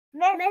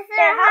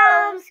Mr.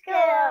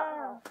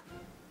 Homeschool.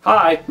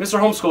 Hi, Mr.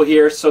 Homeschool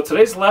here. So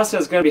today's lesson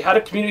is going to be how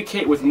to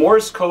communicate with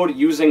Morse code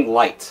using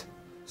light.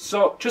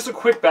 So just a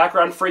quick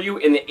background for you.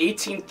 In the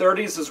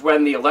 1830s is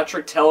when the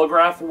electric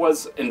telegraph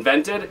was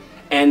invented,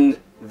 and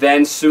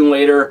then soon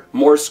later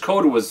Morse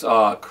code was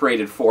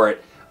created for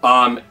it.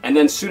 And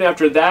then soon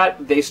after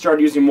that they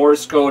started using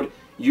Morse code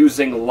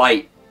using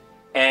light.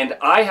 And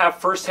I have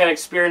first-hand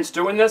experience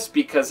doing this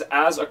because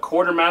as a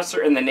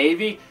quartermaster in the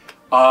Navy,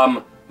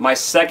 my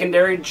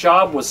secondary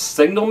job was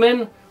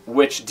signalman,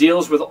 which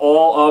deals with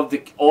all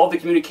the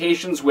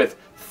communications with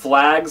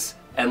flags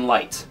and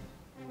light.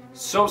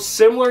 So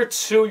similar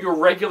to your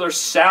regular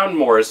sound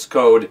Morse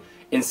code,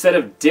 instead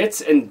of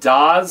dits and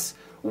das,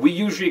 we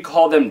usually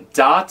call them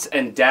dots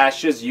and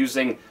dashes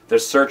using the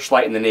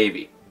searchlight in the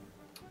Navy.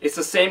 It's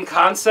the same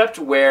concept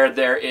where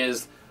there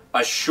is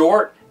a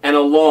short and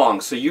a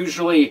long. So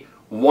usually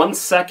 1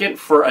 second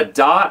for a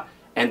dot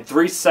and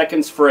 3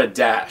 seconds for a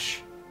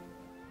dash.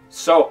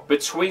 So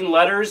between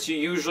letters you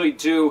usually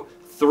do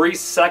 3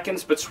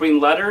 seconds between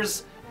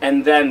letters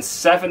and then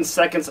 7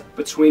 seconds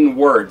between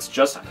words.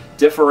 Just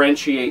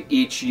differentiate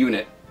each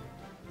unit.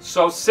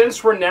 So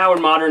since we're now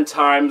in modern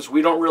times,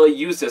 we don't really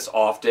use this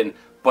often,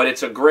 but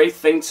it's a great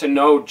thing to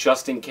know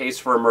just in case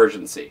for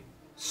emergency.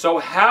 So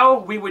how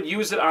we would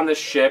use it on the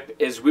ship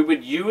is we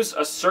would use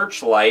a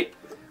searchlight.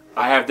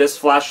 I have this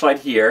flashlight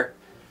here,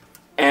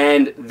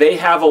 and they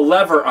have a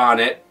lever on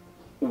it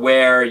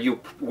where you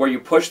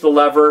push the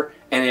lever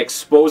and it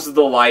exposes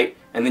the light,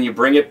 and then you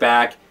bring it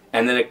back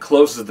and then it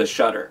closes the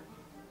shutter.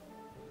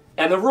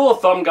 And the rule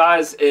of thumb,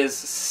 guys, is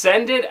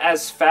send it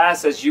as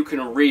fast as you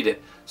can read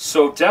it.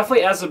 So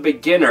definitely as a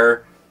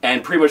beginner,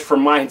 and pretty much for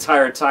my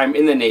entire time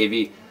in the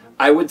Navy,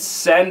 I would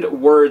send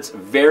words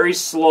very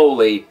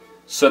slowly,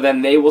 so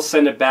then they will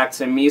send it back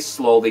to me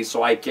slowly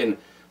so I can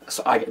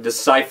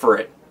decipher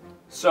it.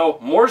 So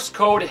Morse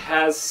code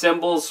has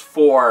symbols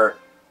for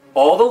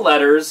all the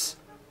letters,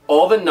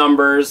 all the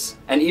numbers,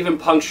 and even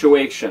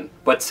punctuation.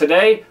 But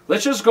today,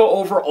 let's just go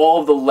over all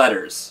of the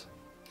letters.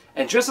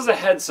 And just as a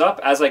heads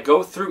up, as I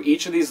go through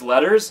each of these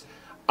letters,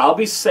 I'll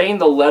be saying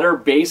the letter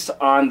based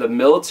on the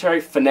military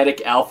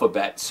phonetic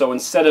alphabet. So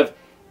instead of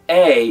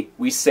A,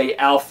 we say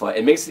alpha.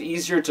 It makes it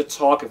easier to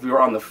talk if we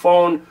were on the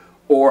phone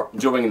or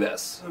doing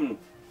this.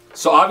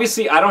 So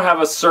obviously I don't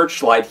have a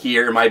searchlight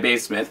here in my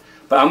basement,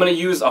 but I'm going to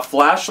use a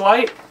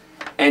flashlight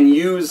and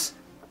use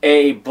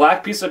a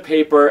black piece of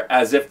paper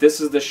as if this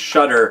is the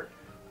shutter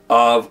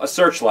of a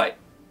searchlight.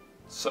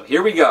 So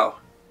here we go.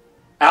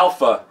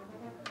 Alpha.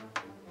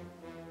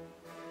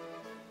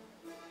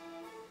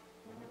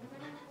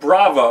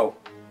 Bravo.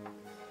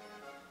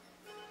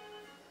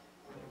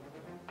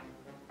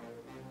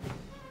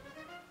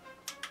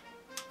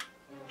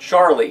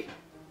 Charlie.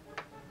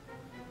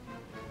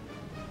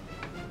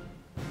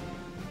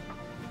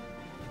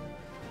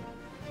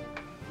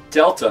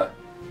 Delta.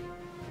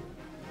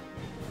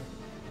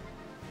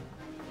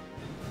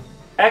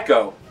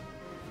 Echo.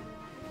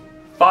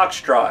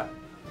 Foxtrot.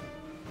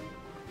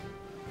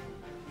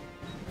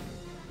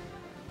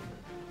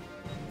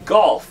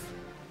 Golf.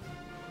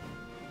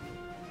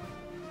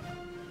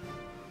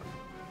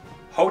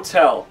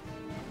 Hotel.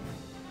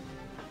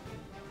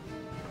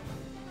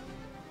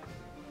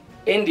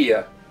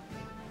 India.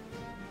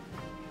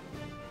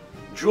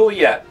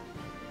 Juliet.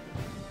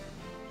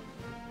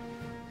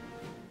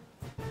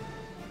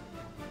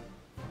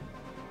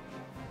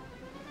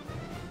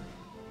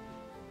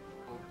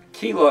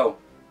 Kilo.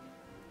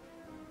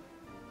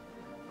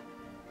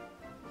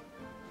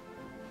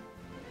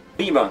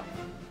 Lima.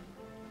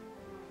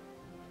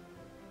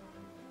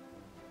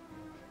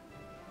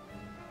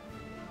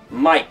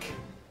 Mike.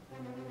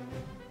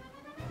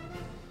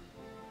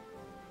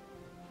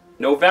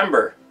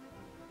 November.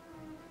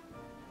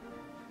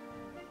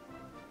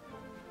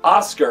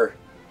 Oscar.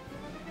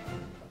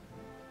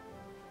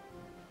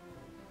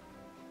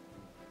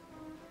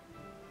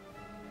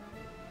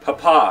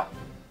 Papa.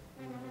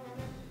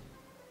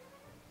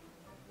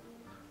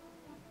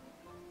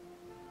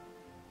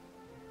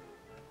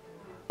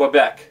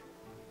 Quebec.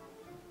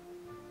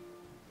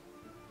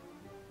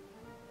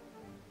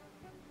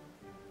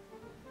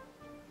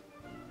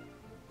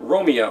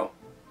 Romeo.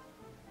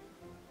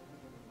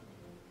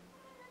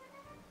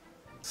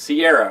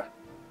 Sierra.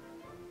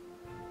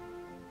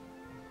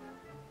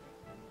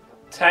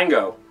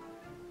 Tango.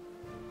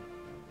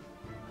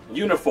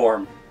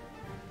 Uniform.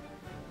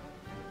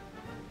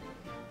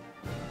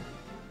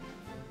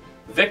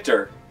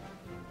 Victor.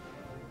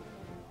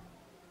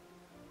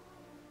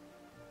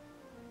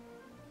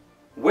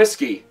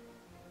 Whiskey.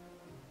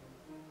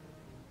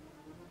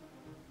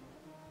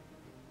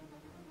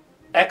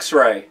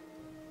 X-ray.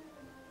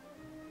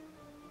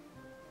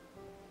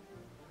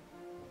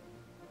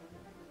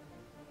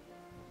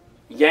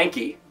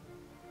 Yankee.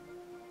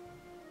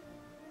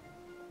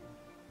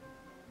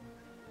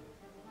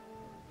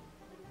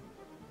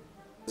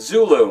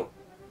 Zulu.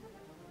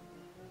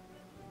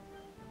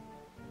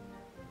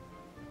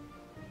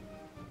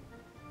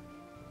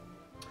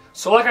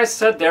 So like I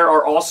said, there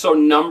are also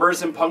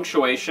numbers and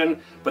punctuation,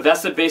 but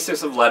that's the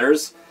basics of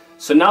letters.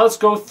 So now let's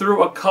go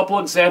through a couple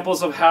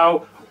examples of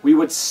how we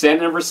would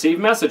send and receive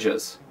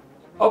messages.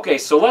 Okay,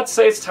 so let's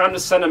say it's time to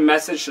send a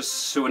message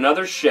to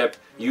another ship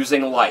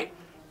using light.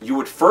 You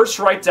would first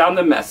write down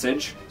the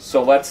message.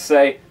 So let's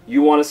say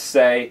you want to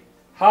say,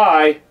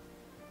 hi.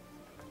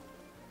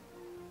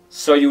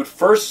 So you would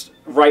first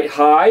write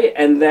hi,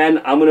 and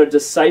then I'm going to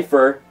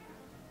decipher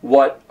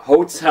what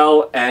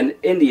hotel and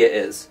India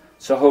is.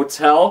 So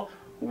hotel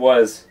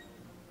was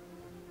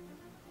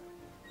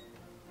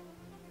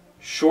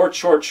short,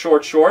 short,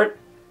 short, short,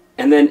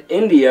 and then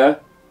India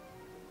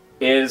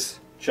is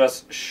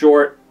just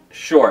short,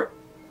 short.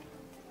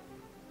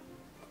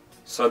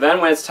 So then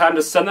when it's time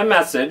to send the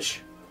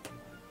message,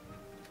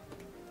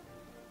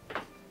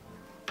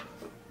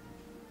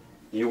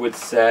 you would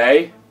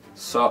say,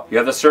 so you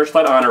have the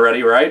searchlight on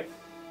already, right?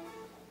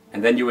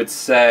 And then you would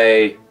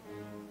say,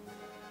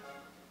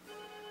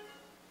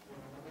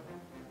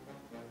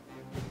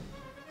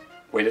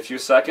 wait a few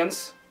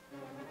seconds,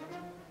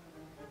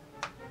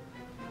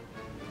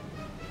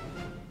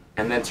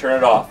 and then turn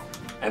it off.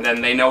 And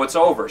then they know it's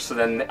over. So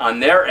then on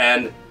their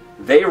end,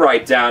 they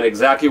write down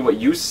exactly what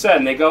you said,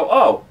 and they go,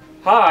 oh,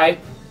 hi.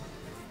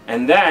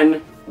 And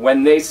then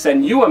when they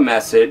send you a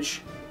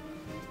message,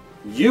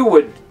 you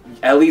would,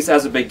 at least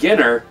as a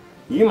beginner,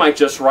 you might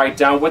just write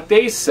down what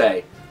they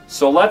say.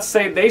 So let's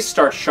say they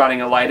start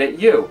shining a light at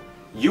you.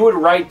 You would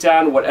write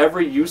down whatever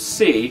you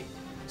see.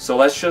 So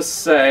let's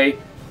just say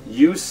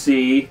you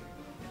see,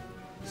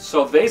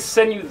 so they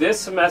send you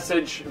this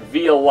message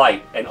via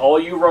light, and all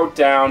you wrote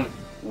down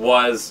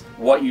was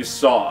what you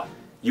saw.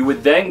 You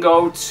would then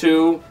go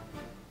to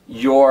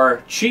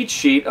your cheat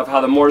sheet of how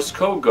the Morse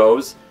code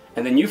goes,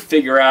 and then you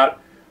figure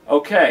out,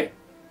 okay,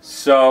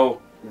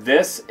 so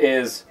this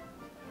is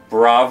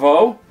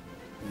Bravo,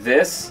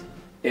 this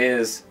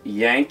is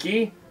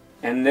Yankee,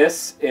 and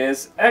this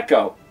is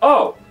Echo.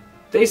 Oh,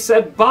 they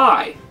said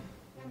bye.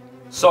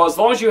 So as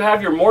long as you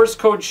have your Morse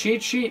code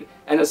cheat sheet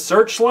and a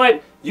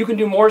searchlight, you can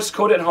do Morse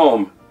code at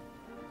home.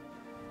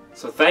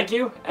 So thank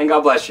you, and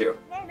God bless you.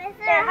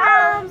 Mr.